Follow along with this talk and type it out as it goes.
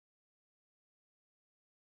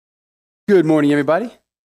Good morning, everybody.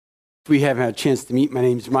 If we haven't had a chance to meet, my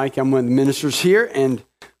name is Mike. I'm one of the ministers here, and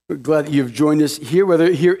we're glad that you've joined us here,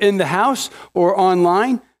 whether here in the house or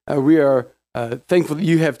online. We are thankful that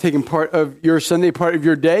you have taken part of your Sunday, part of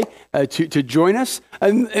your day, to join us.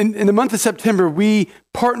 And in the month of September, we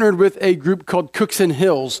partnered with a group called Cookson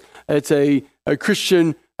Hills. It's a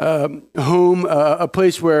Christian home, a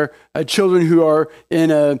place where children who are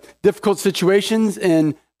in difficult situations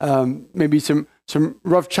and maybe some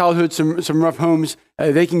rough childhood, some rough homes,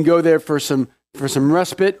 they can go there for some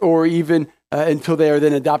respite, or even until they are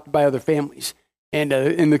then adopted by other families. And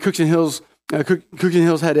in the Cookson Hills, Cookson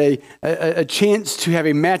Hills had a chance to have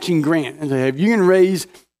a matching grant, and say, if you can raise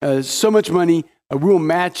so much money, we will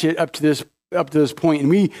match it up to this point. And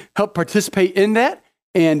we helped participate in that,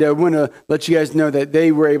 and I want to let you guys know that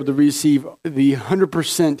they were able to receive the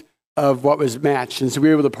 100% of what was matched, and so we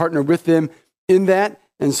were able to partner with them in that.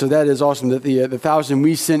 And so that is awesome that the $1,000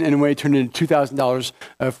 we sent in a way turned into $2,000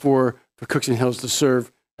 for Cookson Hills to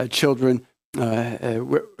serve children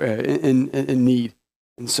in need.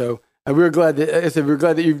 And so we're glad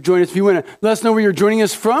that you've joined us. If you want to let us know where you're joining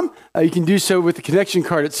us from, you can do so with the connection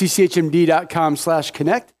card at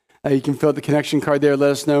cchmd.com/connect. You can fill out the connection card there.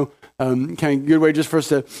 Let us know. Kind of a good way just for us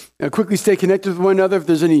to quickly stay connected with one another. If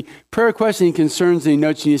there's any prayer requests, any concerns, any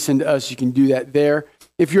notes you need to send to us, you can do that there.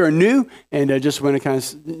 If you're new and just want to kind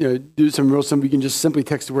of do some real simple, you can just simply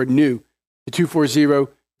text the word "new" to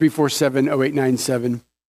 240-347-0897.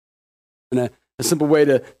 And a simple way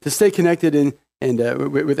to stay connected and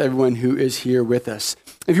with everyone who is here with us.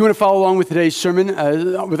 If you want to follow along with today's sermon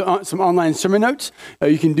with some online sermon notes,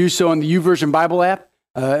 you can do so on the YouVersion Bible app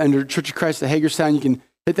under Church of Christ at Hagerstown. You can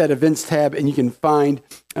hit that events tab and you can find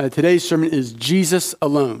today's sermon is Jesus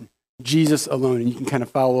Alone. Jesus Alone. And you can kind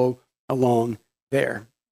of follow along there.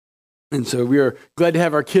 And so we are glad to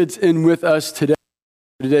have our kids in with us today.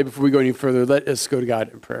 Before we go any further, let us go to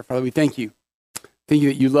God in prayer. Father, we thank you. Thank you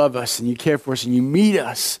that you love us and you care for us and you meet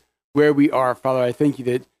us where we are. Father, I thank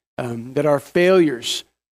you that our failures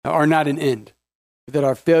are not an end, but that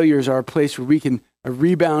our failures are a place where we can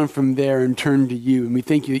rebound from there and turn to you. And we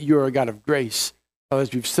thank you that you are a God of grace. Father,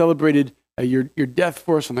 as we've celebrated your death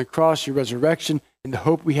for us on the cross, your resurrection, and the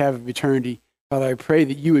hope we have of eternity, Father, I pray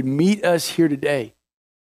that you would meet us here today.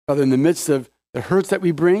 Father, in the midst of the hurts that we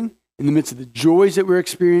bring, in the midst of the joys that we're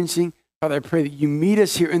experiencing, Father, I pray that you meet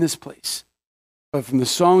us here in this place. But from the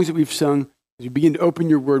songs that we've sung, as we begin to open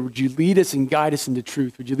your word, would you lead us and guide us into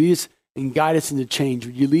truth? Would you lead us and guide us into change?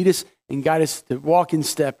 Would you lead us and guide us to walk in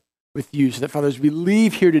step with you so that, Father, as we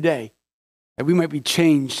leave here today, that we might be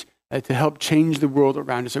changed to help change the world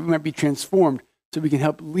around us, that we might be transformed so we can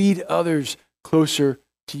help lead others closer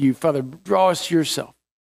to you. Father, draw us to yourself,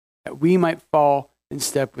 that we might fall in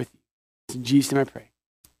step with you. It's in Jesus' name I pray.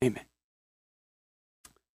 Amen.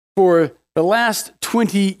 For the last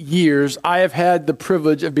 20 years, I have had the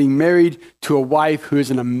privilege of being married to a wife who is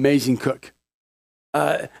an amazing cook.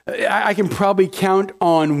 I can probably count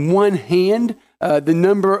on one hand the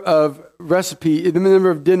number of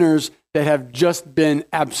dinners that have just been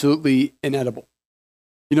absolutely inedible.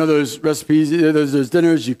 You know those recipes, those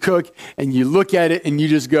dinners you cook, and you look at it and you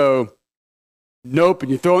just go, nope,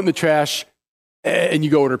 and you throw it in the trash, and you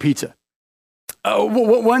go order pizza.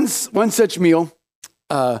 One such meal,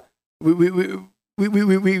 we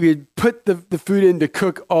put the food in to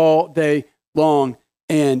cook all day long,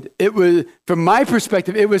 and it was, from my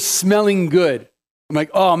perspective, it was smelling good. I'm like,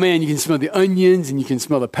 oh man, you can smell the onions and you can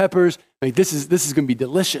smell the peppers. Like this is going to be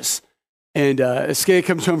delicious. And Skaya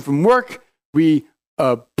comes home from work. We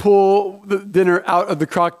pull the dinner out of the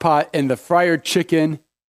crock pot, and the fryer chicken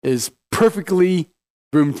is perfectly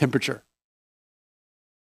room temperature.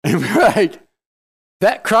 And we're like,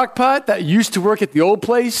 that crock pot that used to work at the old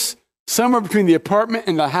place, somewhere between the apartment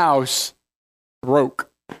and the house, broke.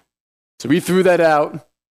 So we threw that out.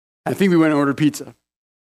 I think we went and ordered pizza.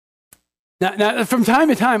 Now, from time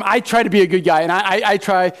to time, I try to be a good guy, and I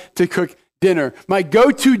try to cook dinner. My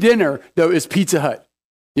go-to dinner, though, is Pizza Hut.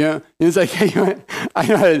 You know, and it's like, hey, I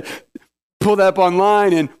know how to pull that up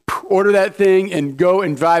online and order that thing and go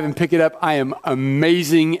and drive and pick it up. I am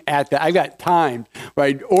amazing at that. I got time where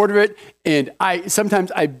I order it, and sometimes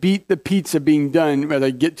I beat the pizza being done when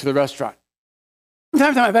I get to the restaurant. From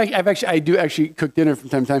time to time, I do actually cook dinner from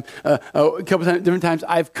time to time. A couple of different times,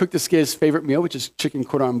 I've cooked Askaya's favorite meal, which is chicken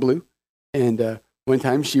cordon bleu. And one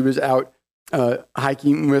time she was out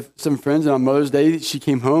hiking with some friends, and on Mother's Day, she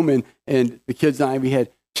came home, and the kids and I, we had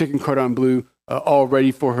chicken cordon bleu all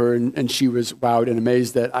ready for her, and she was wowed and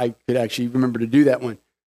amazed that I could actually remember to do that one.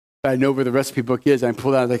 I know where the recipe book is, and I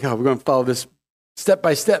pulled out, I was like, oh, we're going to follow this step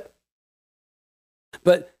by step.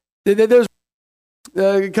 But there's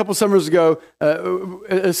a couple summers ago,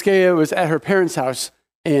 Askea was at her parents' house,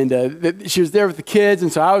 and she was there with the kids,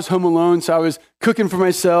 and so I was home alone, so I was cooking for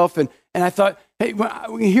myself, and I thought, hey,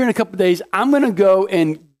 here in a couple of days, I'm going to go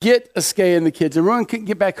and get Askea and the kids, and we're going to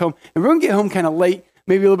get back home, and we're going to get home kind of late,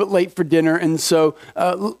 maybe a little bit late for dinner, and so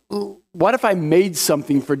what if I made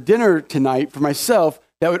something for dinner tonight for myself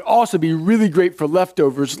that would also be really great for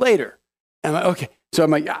leftovers later? And I'm like, okay. So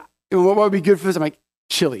I'm like, what would be good for this? I'm like,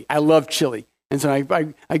 chili. I love chili. And so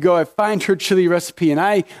I go, I find her chili recipe, and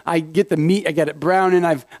I get the meat, I got it brown, and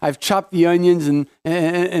I've chopped the onions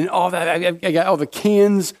and all that. I got all the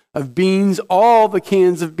cans of beans, open,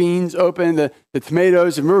 the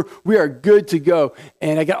tomatoes, and we are good to go.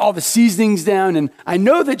 And I got all the seasonings down, and I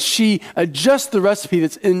know that she adjusts the recipe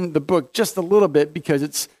that's in the book just a little bit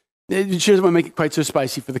because she doesn't want to make it quite so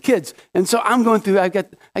spicy for the kids. And so I'm going through, I'm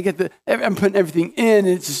putting everything in,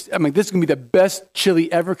 and I'm like, this is going to be the best chili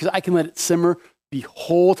ever because I can let it simmer the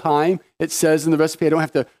whole time. It says in the recipe, I don't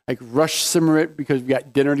have to rush simmer it because we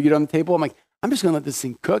got dinner to get on the table. I'm like, I'm just going to let this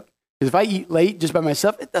thing cook because if I eat late just by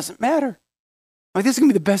myself, it doesn't matter. I'm like, this is going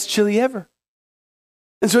to be the best chili ever.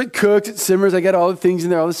 And so it cooks, it simmers, I got all the things in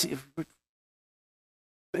there, all this.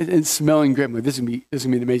 And smelling great. I'm like, this is gonna be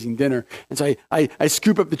an amazing dinner. And so I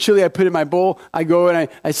scoop up the chili, I put it in my bowl, I go and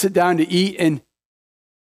I sit down to eat, and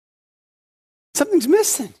something's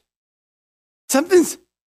missing.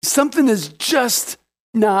 Something is just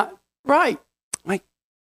not right.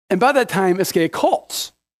 And by that time, Askea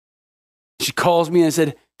calls. She calls me and I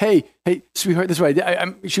said, hey, sweetheart, this is what I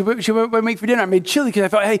did. She what make for dinner. I made chili because I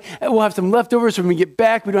thought, hey, we'll have some leftovers so when we get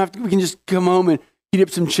back, we can just come home and heat up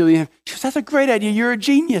some chili. She goes, that's a great idea. You're a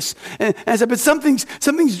genius. And I said, but something's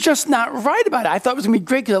just not right about it. I thought it was going to be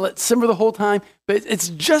great because I let it simmer the whole time, but it's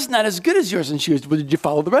just not as good as yours. And she goes, well, did you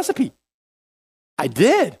follow the recipe? I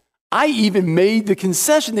did. I even made the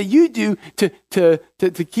concession that you do to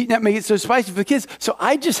keep not make it so spicy for the kids. So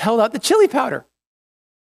I just held out the chili powder.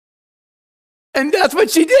 And that's what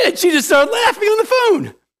she did. She just started laughing on the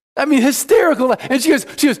phone. I mean, hysterical. And she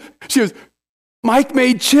goes, Mike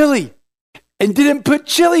made chili and didn't put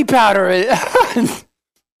chili powder in it.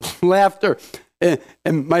 Laughter.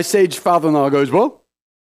 And my sage father-in-law goes, well,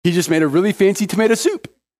 he just made a really fancy tomato soup.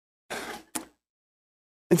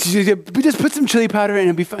 And she said, we just put some chili powder in and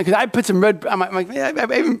it'll be fine. Because I put some red, I'm like,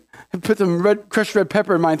 I even put some crushed red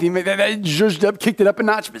pepper in mine. That zhuzhed up, kicked it up a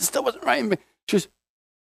notch, but it still wasn't right. Just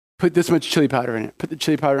put this much chili powder in it. Put the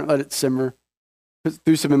chili powder in it, let it simmer.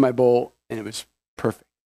 Threw some in my bowl, and it was perfect.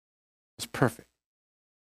 It was perfect.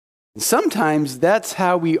 And sometimes that's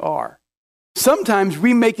how we are. Sometimes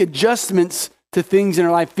we make adjustments to things in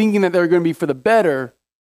our life thinking that they're going to be for the better,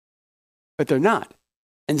 but they're not.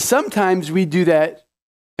 And sometimes we do that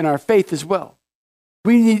in our faith as well.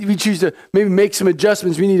 We choose to maybe make some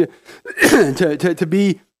adjustments. We need to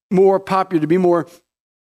be more popular, to be more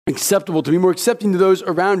acceptable, to be more accepting to those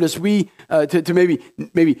around us. We to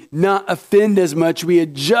maybe not offend as much. We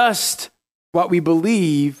adjust what we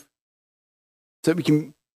believe so that we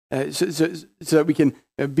can so that we can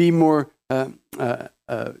be more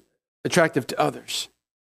attractive to others.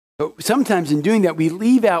 But sometimes in doing that, we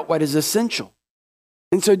leave out what is essential.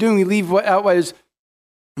 And so doing, we leave out what is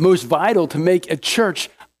most vital to make a church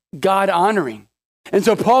God-honoring. And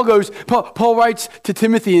so Paul writes to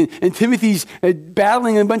Timothy, and Timothy's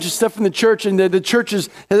battling a bunch of stuff in the church, and the church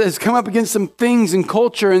has come up against some things in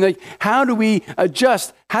culture, and how do we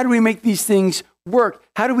adjust? How do we make these things work?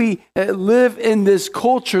 How do we live in this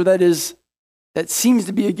culture that seems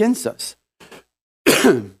to be against us?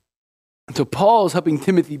 So Paul is helping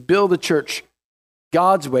Timothy build a church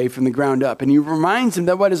God's way from the ground up, and he reminds him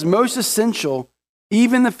that what is most essential,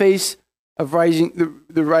 even in the face of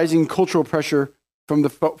the rising cultural pressure from the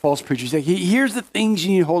false preachers. Here's the things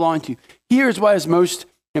you need to hold on to. Here's what is most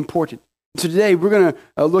important. So today we're going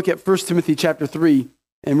to look at 1 Timothy chapter 3,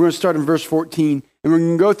 and we're going to start in verse 14, and we're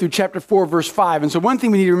going to go through chapter 4, verse 5. And so one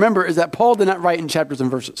thing we need to remember is that Paul did not write in chapters and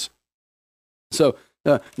verses. So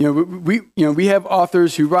we have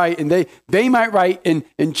authors who write, and they might write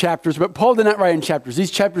in chapters, but Paul did not write in chapters.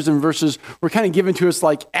 These chapters and verses were kind of given to us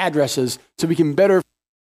like addresses, so we can better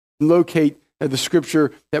locate the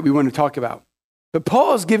scripture that we want to talk about. But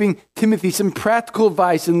Paul is giving Timothy some practical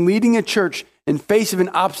advice in leading a church in face of an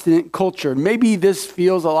obstinate culture. Maybe this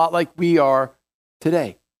feels a lot like we are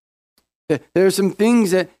today. There are some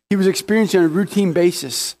things that he was experiencing on a routine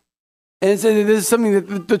basis. And this is something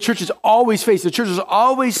that the church has always faced. The church has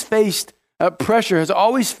always faced pressure, has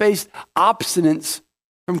always faced obstinance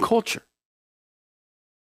from culture.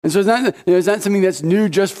 And so it's not something that's new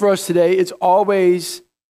just for us today. It's always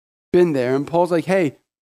been there. And Paul's like, hey,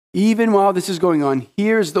 even while this is going on,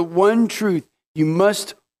 here's the one truth you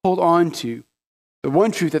must hold on to the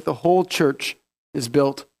one truth that the whole church is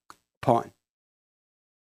built upon.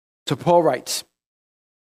 So Paul writes,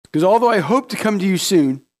 because although I hope to come to you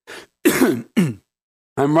soon,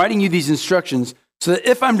 I'm writing you these instructions so that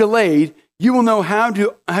if I'm delayed, you will know how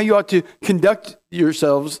you ought to conduct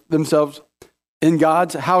themselves in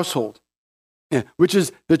God's household, which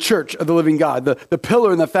is the church of the living God, the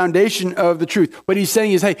pillar and the foundation of the truth. What he's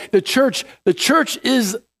saying is, hey, the church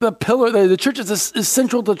is the pillar. The church is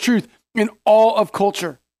central to truth in all of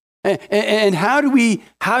culture. And how do we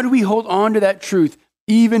hold on to that truth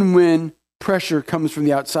even when pressure comes from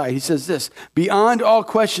the outside? He says this, beyond all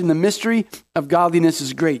question, the mystery of godliness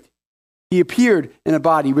is great. He appeared in a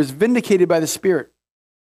body, was vindicated by the Spirit,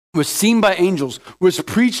 was seen by angels, was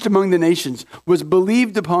preached among the nations, was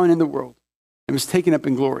believed upon in the world, and was taken up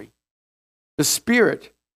in glory. The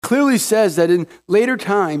Spirit clearly says that in later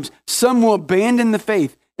times, some will abandon the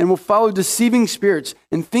faith and will follow deceiving spirits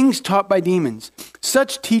and things taught by demons.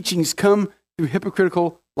 Such teachings come through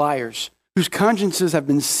hypocritical liars, whose consciences have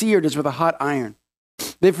been seared as with a hot iron.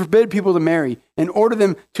 They forbid people to marry and order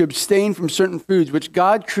them to abstain from certain foods which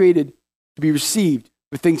God created to be received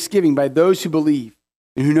with thanksgiving by those who believe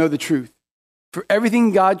and who know the truth. For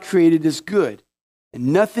everything God created is good,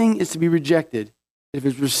 and nothing is to be rejected if it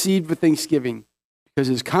is received with thanksgiving, because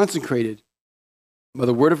it is consecrated by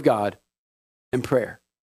the word of God and prayer.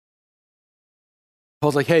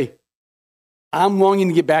 Paul's like, hey, I'm longing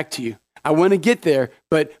to get back to you. I want to get there,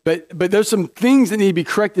 but there's some things that need to be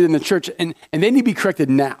corrected in the church, and they need to be corrected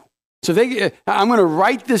now. So I'm going to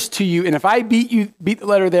write this to you, and if I beat the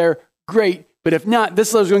letter there, great. But if not,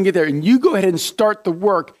 this letter's going to get there, and you go ahead and start the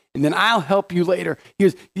work, and then I'll help you later. He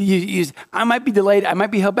goes, I might be delayed, I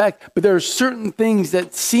might be held back, but there are certain things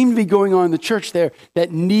that seem to be going on in the church there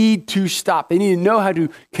that need to stop. They need to know how to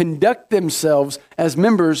conduct themselves as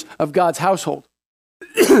members of God's household.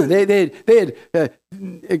 They had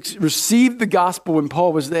received the gospel when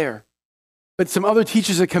Paul was there. But some other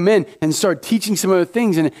teachers had come in and started teaching some other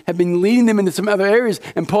things and have been leading them into some other areas.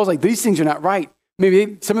 And Paul's like, these things are not right.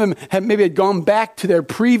 Maybe some of them had gone back to their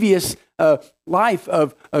previous life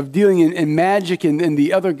of dealing in magic and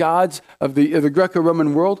the other gods of the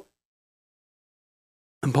Greco-Roman world.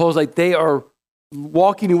 And Paul's like, they are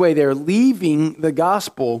walking away. They're leaving the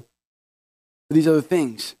gospel for these other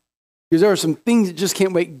things. Because there are some things that just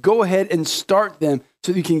can't wait. Go ahead and start them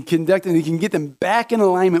so that you can conduct them, you can get them back in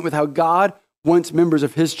alignment with how God wants members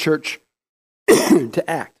of his church to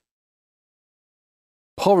act.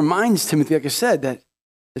 Paul reminds Timothy, like I said, that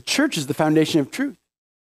the church is the foundation of truth.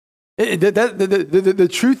 The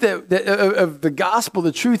truth of the gospel,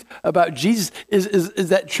 the truth about Jesus is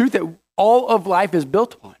that truth that all of life is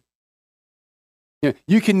built upon.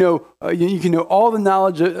 You can know all the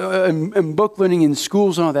knowledge and book learning in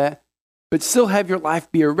schools and all that, but still have your life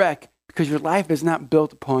be a wreck because your life is not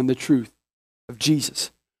built upon the truth of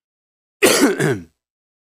Jesus. And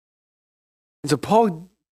so Paul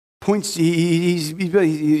points, the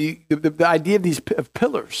idea of these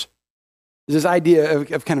pillars is this idea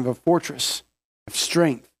of kind of a fortress of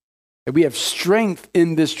strength. That we have strength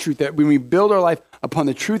in this truth, that when we build our life upon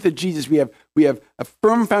the truth of Jesus, we have a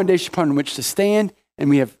firm foundation upon which to stand, and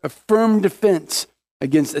we have a firm defense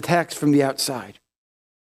against attacks from the outside.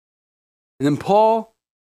 And then Paul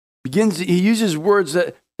he uses words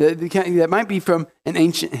that might be from an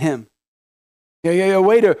ancient hymn. A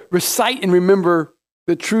way to recite and remember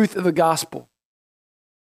the truth of the gospel.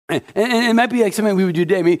 And it might be like something we would do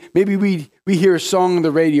today. Maybe we hear a song on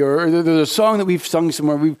the radio, or there's a song that we've sung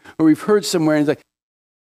somewhere, or we've heard somewhere, and it's like,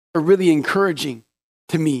 are really encouraging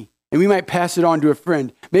to me. And we might pass it on to a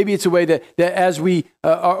friend. Maybe it's a way that as we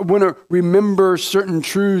want to remember certain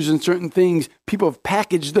truths and certain things, people have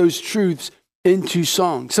packaged those truths into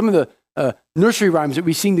songs. Some of the nursery rhymes that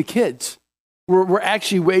we sing to kids were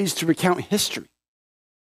actually ways to recount history.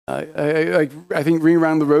 I think Ring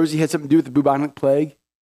Around the Rosie had something to do with the bubonic plague.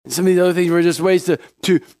 And some of these other things were just ways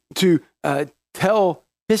to tell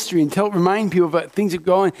history and remind people about things that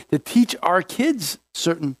go on, to teach our kids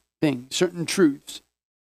certain things, certain truths.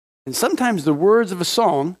 And sometimes the words of a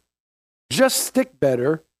song just stick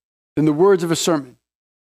better than the words of a sermon,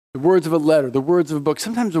 the words of a letter, the words of a book.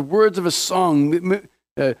 Sometimes the words of a song,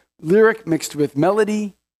 lyric mixed with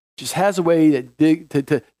melody, just has a way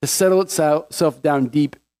to settle itself down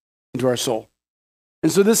deep into our soul.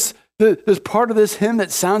 And so there's part of this hymn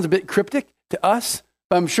that sounds a bit cryptic to us,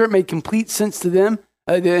 but I'm sure it made complete sense to them.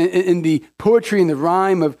 In the poetry and the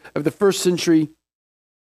rhyme of the first century,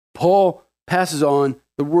 Paul passes on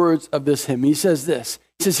the words of this hymn. He says this.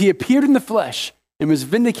 He says, he appeared in the flesh and was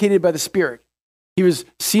vindicated by the Spirit. He was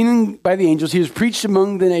seen by the angels. He was preached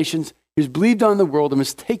among the nations. He was believed on in the world and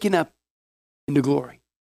was taken up into glory.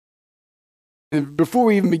 And before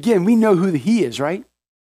we even begin, we know who he is, right?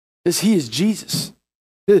 He is Jesus.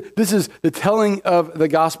 This is the telling of the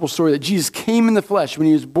gospel story that Jesus came in the flesh when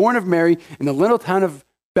he was born of Mary in the little town of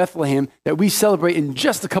Bethlehem that we celebrate in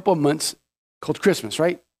just a couple of months called Christmas,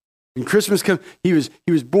 right? When Christmas comes, he was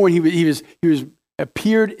born, he was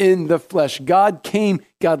appeared in the flesh. God came,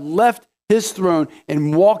 God left his throne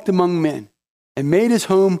and walked among men and made his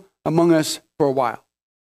home among us for a while.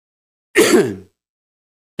 And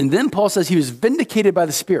then Paul says he was vindicated by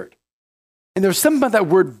the Spirit. And there's something about that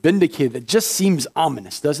word vindicated that just seems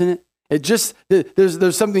ominous, doesn't it? It just,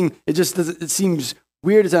 there's something, it seems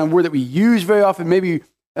weird. It's not a word that we use very often, maybe,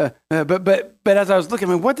 but as I was looking,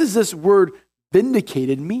 I mean, what does this word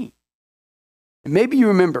vindicated mean? And maybe you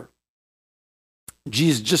remember,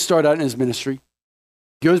 Jesus just started out in his ministry,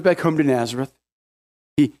 goes back home to Nazareth.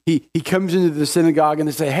 He comes into the synagogue and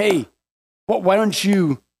they say, hey, why don't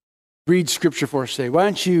you read scripture for us today? Why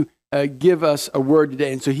don't you give us a word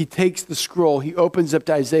today? And so he takes the scroll, he opens up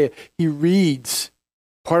to Isaiah, he reads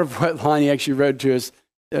part of what Lonnie actually read to us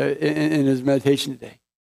in his meditation today.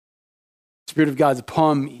 The Spirit of God's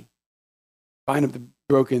upon me, bind up the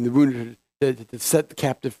broken, the wounded, to set the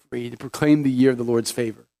captive free, to proclaim the year of the Lord's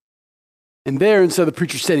favor. And there, instead of the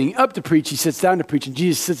preacher standing up to preach, he sits down to preach, and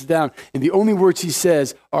Jesus sits down, and the only words he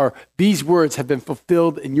says are, these words have been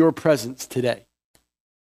fulfilled in your presence today.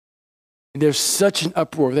 And there's such an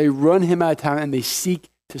uproar. They run him out of town, and they seek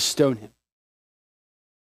to stone him.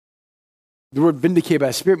 The word vindicated by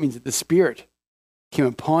the Spirit means that the Spirit came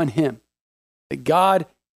upon him. That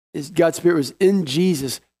God's Spirit was in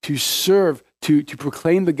Jesus to serve, to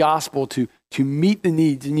proclaim the gospel, to meet the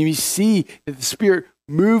needs. And you see that the Spirit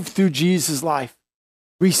moved through Jesus' life.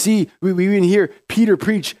 We even hear Peter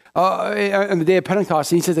preach on the day of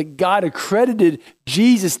Pentecost, and he says that God accredited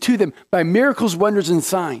Jesus to them by miracles, wonders, and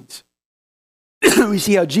signs. We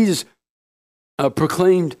see how Jesus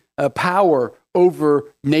proclaimed power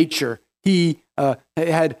over nature. He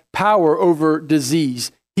had power over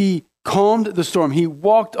disease. He calmed the storm. He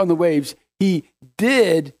walked on the waves. He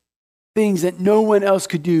did things that no one else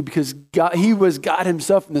could do because he was God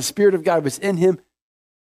himself, and the Spirit of God was in him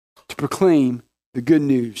to proclaim the good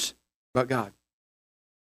news about God.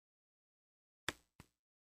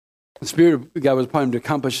 The Spirit of God was upon him to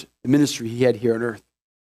accomplish the ministry he had here on earth.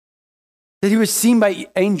 That he was seen by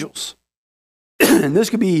angels. And this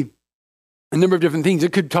could be a number of different things.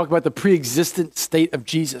 It could talk about the pre-existent state of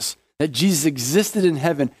Jesus, that Jesus existed in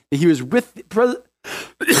heaven, that he was present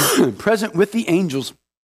with the angels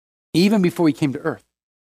even before he came to earth.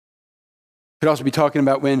 It could also be talking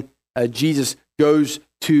about when Jesus goes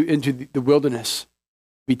into the wilderness to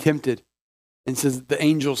be tempted, and says the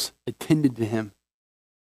angels attended to him.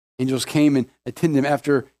 Angels came and attended him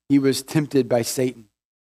after he was tempted by Satan.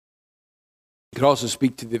 It could also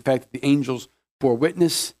speak to the fact that the angels bore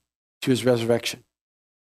witness to his resurrection.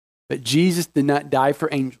 But Jesus did not die for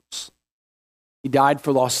angels. He died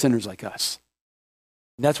for lost sinners like us.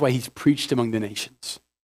 And that's why he's preached among the nations.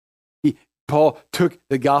 Paul took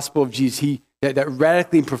the gospel of Jesus, that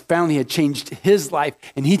radically and profoundly had changed his life,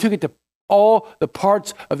 and he took it to all the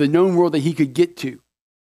parts of the known world that he could get to.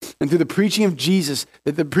 And through the preaching of Jesus,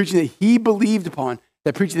 that the preaching that he believed upon,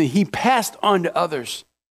 that preaching that he passed on to others,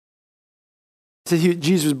 so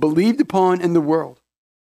Jesus was believed upon in the world.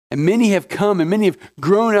 And many have come and many have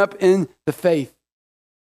grown up in the faith.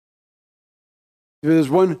 There's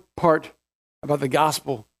one part about the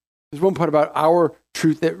gospel. There's one part about our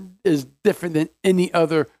truth that is different than any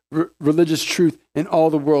other religious truth in all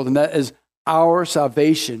the world. And that is our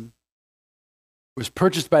salvation was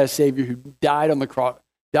purchased by a Savior who died on the cross,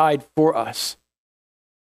 died for us.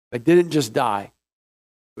 But didn't just die.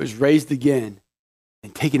 It was raised again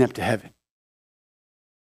and taken up to heaven.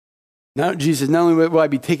 Now, Jesus, not only will I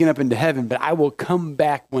be taken up into heaven, but I will come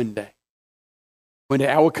back one day. One day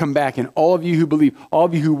I will come back, and all of you who believe, all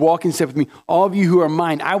of you who walk in step with me, all of you who are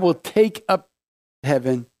mine, I will take up to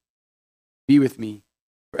heaven, be with me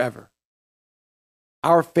forever.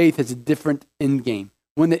 Our faith has a different end game,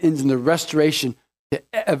 one that ends in the restoration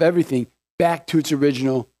of everything back to its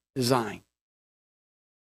original design.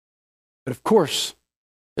 But of course,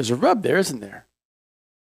 there's a rub there, isn't there?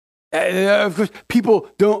 Of course, people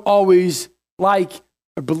don't always like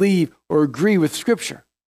or believe or agree with Scripture.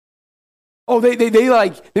 Oh, they may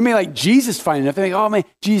like Jesus fine enough. They think, oh man,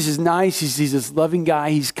 Jesus is nice. He's this loving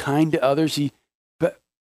guy. He's kind to others. But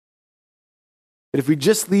if we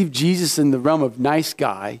just leave Jesus in the realm of nice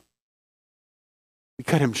guy, we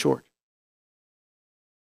cut him short.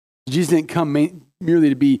 Jesus didn't come merely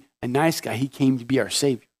to be a nice guy. He came to be our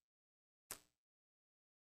Savior.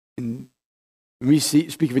 And when we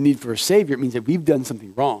speak of a need for a Savior, it means that we've done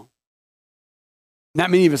something wrong. Not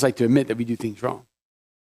many of us like to admit that we do things wrong.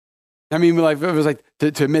 I mean, it was like to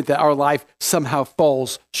admit that our life somehow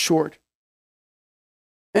falls short.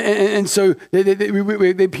 And so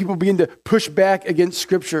people begin to push back against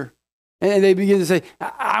Scripture. And they begin to say,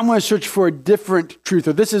 I want to search for a different truth,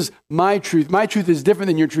 or this is my truth. My truth is different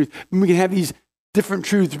than your truth. And we can have these different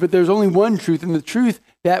truths, but there's only one truth, and the truth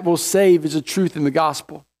that will save is the truth in the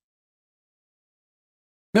gospel.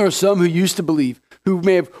 There are some who used to believe, who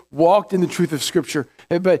may have walked in the truth of Scripture,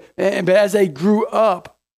 but as they grew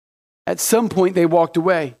up, at some point they walked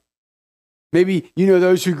away. Maybe you know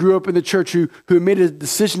those who grew up in the church who made a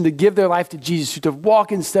decision to give their life to Jesus, to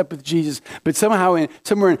walk in step with Jesus, but somehow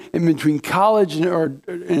somewhere in between college or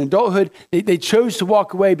in adulthood, they chose to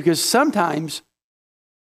walk away because sometimes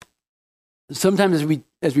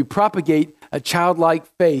as we propagate a childlike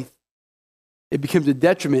faith, it becomes a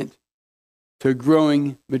detriment to a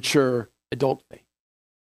growing, mature adult faith.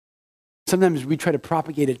 Sometimes we try to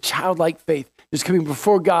propagate a childlike faith, just coming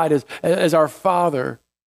before God as our Father.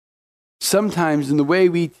 Sometimes in the way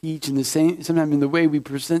we teach and sometimes in the way we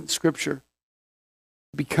present Scripture,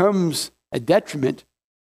 it becomes a detriment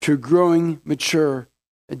to a growing, mature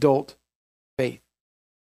adult faith.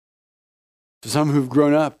 So some who've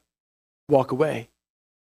grown up walk away.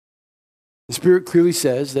 The Spirit clearly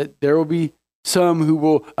says that there will be some who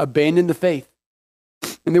will abandon the faith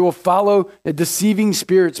and they will follow deceiving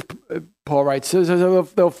spirits, Paul writes. So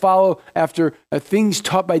they'll follow after things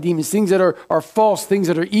taught by demons, things that are false, things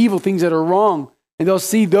that are evil, things that are wrong. And they'll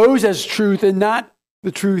see those as truth and not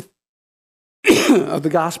the truth of the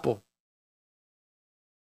gospel.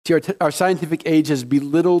 See, our scientific age has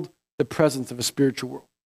belittled the presence of a spiritual world.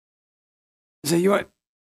 You say, you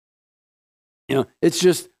know, it's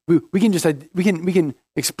just, we can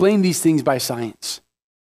explain these things by science.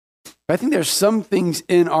 But I think there's some things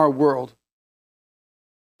in our world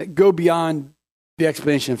that go beyond the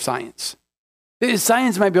explanation of science.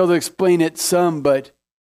 Science might be able to explain it some, but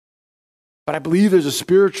I believe there's a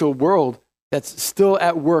spiritual world that's still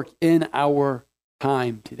at work in our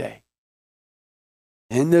time today.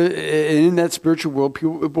 And in that spiritual world,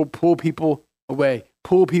 people will pull people away,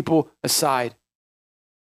 pull people aside,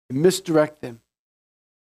 and misdirect them.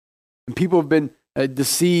 And people have been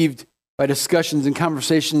deceived by discussions and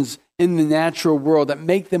conversations in the natural world that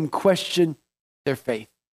make them question their faith.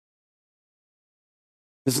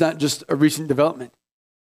 It's not just a recent development.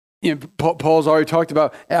 You know, Paul's already talked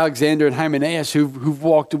about Alexander and Hymenaeus who've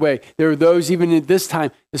walked away. There are those, even at this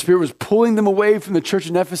time, the Spirit was pulling them away from the church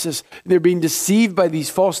in Ephesus. They're being deceived by these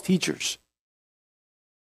false teachers.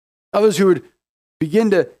 Others who would begin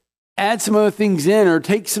to add some other things in or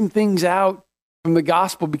take some things out from the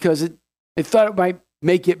gospel because they thought it might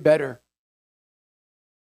make it better.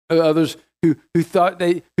 Others who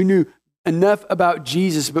knew enough about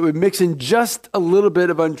Jesus but would mix in just a little bit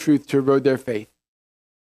of untruth to erode their faith.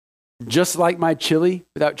 Just like my chili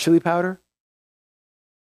without chili powder.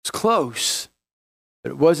 It's close, but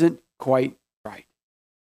it wasn't quite right.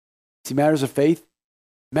 See, matters of faith,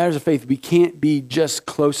 we can't be just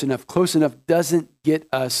close enough. Close enough doesn't get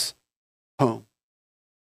us home.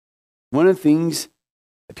 One of the things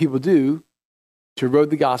that people do to erode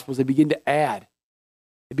the gospel is they begin to add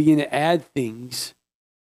things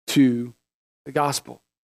to the gospel.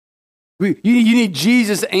 You need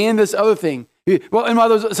Jesus and this other thing. Well, and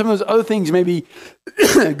while some of those other things may be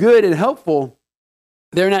good and helpful,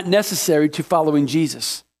 they're not necessary to following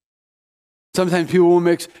Jesus. Sometimes people will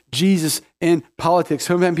mix Jesus and politics.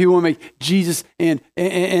 Sometimes people will make Jesus and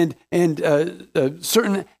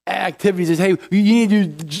certain activities. They say, you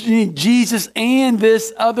need Jesus and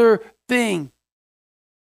this other thing.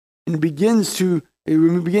 And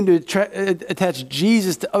when we begin to attach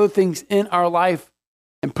Jesus to other things in our life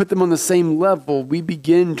and put them on the same level, we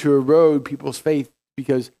begin to erode people's faith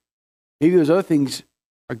because maybe those other things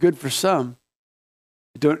are good for some.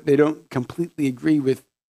 They don't completely agree with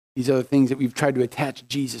these other things that we've tried to attach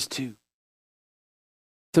Jesus to.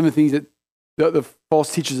 Some of the things that the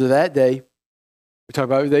false teachers of that day we talk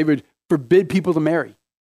about, they would forbid people to marry.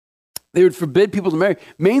 They would forbid people to marry,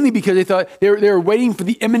 mainly because they thought they were waiting for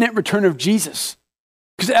the imminent return of Jesus.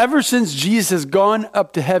 Because ever since Jesus has gone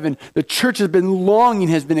up to heaven, the church has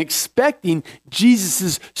been expecting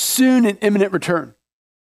Jesus' soon and imminent return.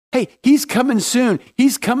 Hey, he's coming soon.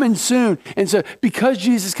 He's coming soon. And so because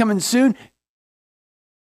Jesus is coming soon,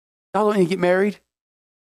 y'all don't need to get married.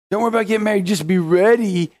 Don't worry about getting married. Just be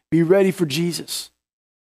ready for Jesus.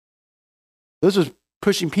 This was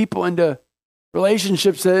pushing people into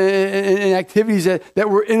relationships and activities that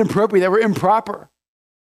were inappropriate, that were improper.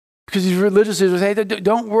 Because these religious leaders say, hey,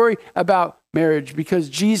 don't worry about marriage because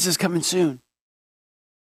Jesus is coming soon.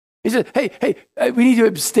 He said, hey, we need to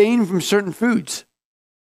abstain from certain foods.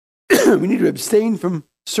 We need to abstain from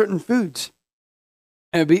certain foods.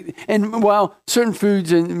 And while certain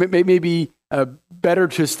foods may be better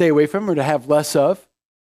to stay away from or to have less of,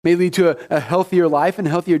 may lead to a healthier life and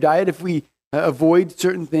a healthier diet if we avoid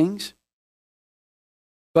certain things.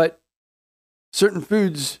 But certain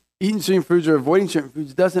foods, eating certain foods or avoiding certain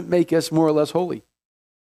foods doesn't make us more or less holy.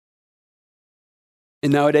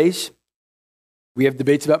 And nowadays, we have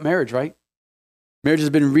debates about marriage, right? Marriage has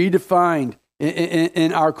been redefined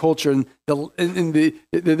in our culture, and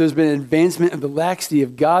there's been an advancement of the laxity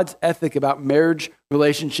of God's ethic about marriage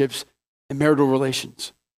relationships and marital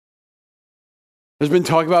relations. There's been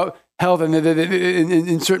talk about health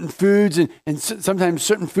and certain foods, and sometimes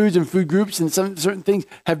certain foods and food groups and certain things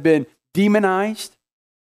have been demonized.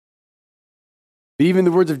 But even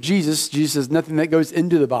the words of Jesus says, nothing that goes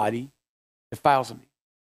into the body defiles me.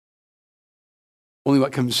 Only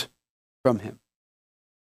what comes from him.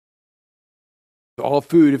 So all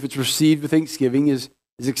food, if it's received with thanksgiving, is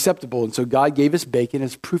acceptable. And so God gave us bacon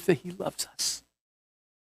as proof that he loves us.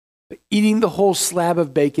 But eating the whole slab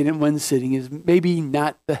of bacon in one sitting is maybe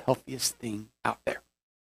not the healthiest thing out there.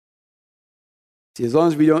 See, as long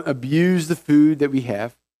as we don't abuse the food that we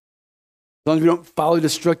have, as long as we don't follow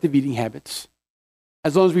destructive eating habits,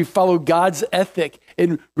 as long as we follow God's ethic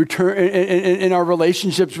in return in our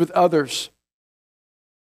relationships with others,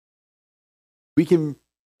 we can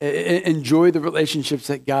enjoy the relationships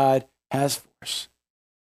that God has for us.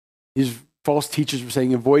 These false teachers were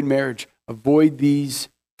saying, avoid marriage, avoid these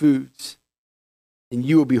foods, and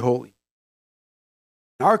you will be holy.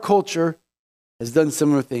 Our culture has done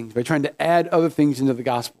similar things by trying to add other things into the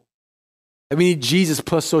gospel. That we need Jesus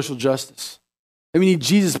plus social justice. That we need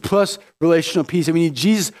Jesus plus relational peace. That we need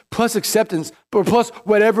Jesus plus acceptance, or plus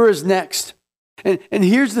whatever is next. And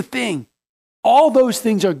here's the thing. All those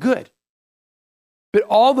things are good. But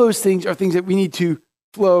all those things are things that we need to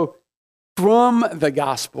flow from the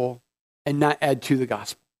gospel and not add to the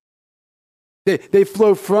gospel. They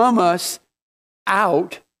flow from us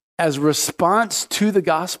out as a response to the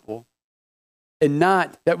gospel, and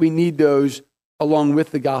not that we need those along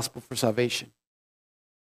with the gospel for salvation.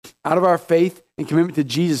 Out of our faith and commitment to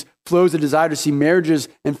Jesus flows a desire to see marriages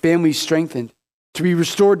and families strengthened, to be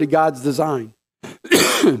restored to God's design,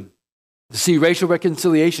 to see racial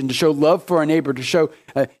reconciliation, to show love for our neighbor, to show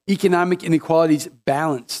economic inequalities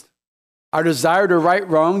balanced. Our desire to right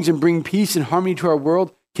wrongs and bring peace and harmony to our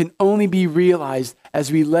world can only be realized as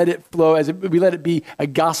we let it flow, as we let it be a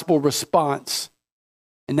gospel response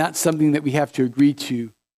and not something that we have to agree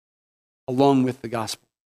to along with the gospel.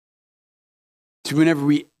 So whenever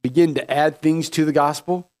we begin to add things to the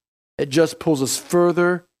gospel, it just pulls us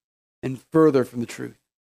further and further from the truth.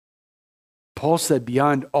 Paul said,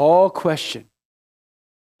 beyond all question,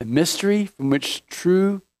 the mystery from which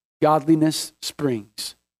true godliness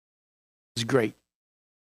springs is great.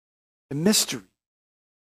 The mystery.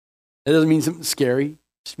 That doesn't mean something scary.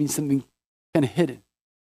 It just means something kind of hidden. It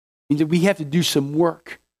means that we have to do some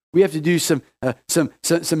work. We have to do some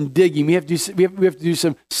digging. We have to do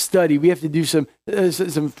some study. We have to do some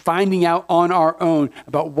finding out on our own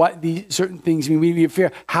about what these certain things mean. We need to figure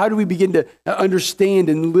out, how do we begin to understand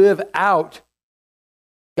and live out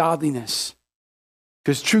godliness?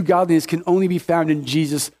 Because true godliness can only be found in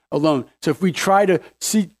Jesus alone. So if we try to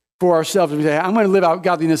seek for ourselves and we say, I'm going to live out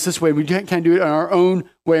godliness this way, and we can't do it in our own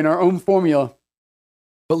way, in our own formula,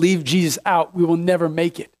 but leave Jesus out, we will never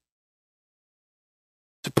make it.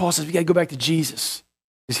 So Paul says we got to go back to Jesus,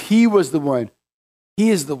 because he was the one.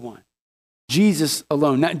 He is the one. Jesus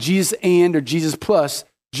alone, not Jesus and or Jesus plus,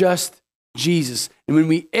 just Jesus. And when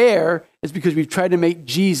we err, it's because we've tried to make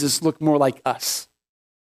Jesus look more like us.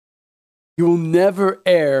 You will never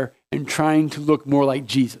err in trying to look more like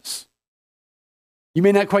Jesus. You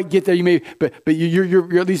may not quite get there, but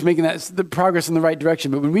you're at least making the progress in the right direction.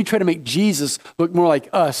 But when we try to make Jesus look more like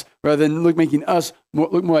us, rather than making us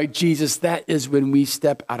look more like Jesus, that is when we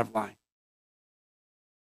step out of line.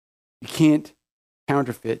 You can't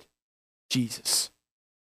counterfeit Jesus.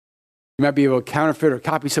 You might be able to counterfeit or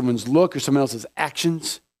copy someone's look or someone else's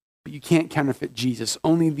actions, but you can't counterfeit Jesus.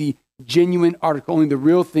 Only the genuine article, only the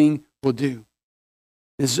real thing will do.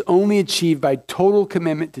 This is only achieved by total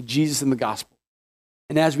commitment to Jesus and the gospel.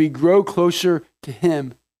 And as we grow closer to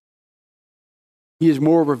him, he is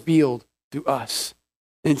more revealed to us.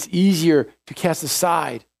 And it's easier to cast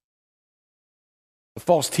aside the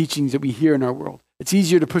false teachings that we hear in our world. It's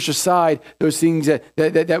easier to push aside those things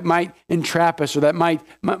that might entrap us or that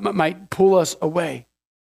might pull us away.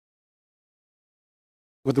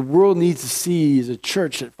 What the world needs to see is a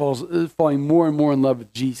church that is falling more and more in love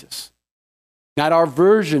with Jesus. Not our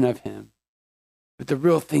version of him, but the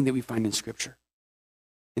real thing that we find in Scripture.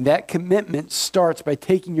 And that commitment starts by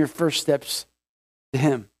taking your first steps to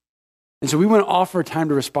him. And so we want to offer time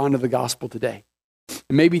to respond to the gospel today.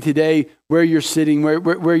 And maybe today, where you're sitting,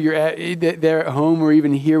 where you're at, there at home, or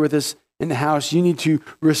even here with us in the house, you need to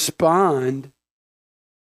respond,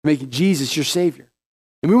 make Jesus your Savior.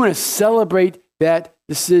 And we want to celebrate that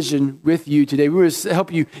decision with you today. We want to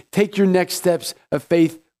help you take your next steps of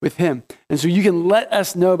faith with him. And so you can let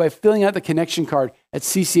us know by filling out the connection card at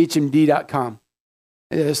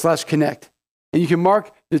cchmd.com/connect. And you can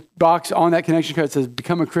mark the box on that connection card that says,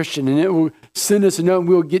 become a Christian, and it will send us a note and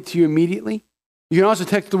we'll get to you immediately. You can also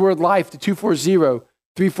text the word life to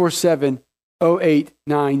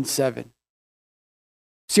 240-347-0897.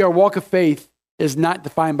 See, our walk of faith is not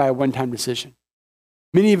defined by a one-time decision.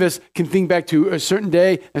 Many of us can think back to a certain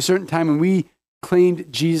day, a certain time when we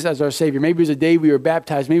claimed Jesus as our Savior. Maybe it was a day we were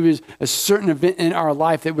baptized. Maybe it was a certain event in our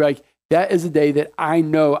life that we're like, that is a day that I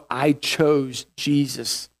know I chose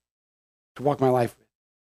Jesus to walk my life with.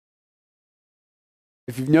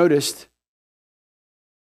 If you've noticed,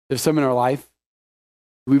 there's some in our life,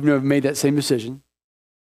 we've never made that same decision.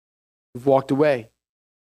 We've walked away.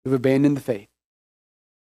 We've abandoned the faith.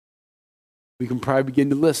 We can probably begin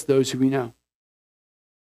to list those who we know.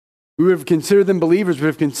 We would have considered them believers, we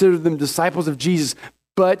would have considered them disciples of Jesus,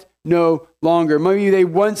 but no longer. Maybe they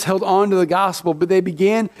once held on to the gospel, but they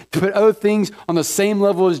began to put other things on the same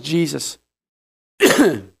level as Jesus.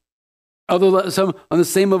 Some on the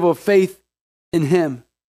same level of faith in him.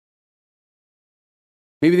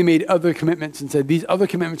 Maybe they made other commitments and said, these other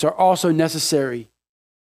commitments are also necessary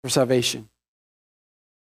for salvation.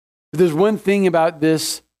 But there's one thing about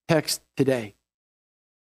this text today.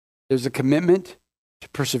 There's a commitment to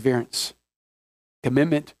perseverance,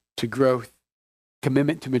 commitment to growth,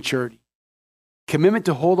 commitment to maturity, commitment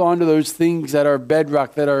to hold on to those things that are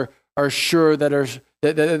bedrock, that are sure, that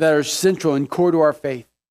are central and core to our faith.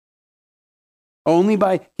 Only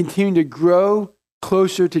by continuing to grow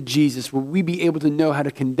closer to Jesus will we be able to know how to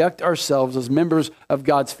conduct ourselves as members of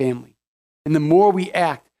God's family. And the more we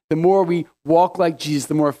act, the more we walk like Jesus,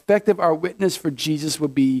 the more effective our witness for Jesus will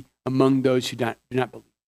be among those who do not believe.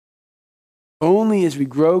 Only as we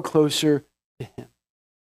grow closer to him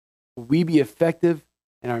will we be effective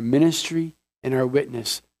in our ministry and our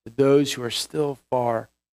witness to those who are still far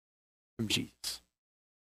from Jesus.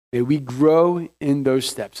 May we grow in those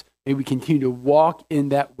steps. May we continue to walk in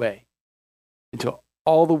that way until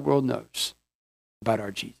all the world knows about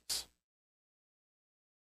our Jesus.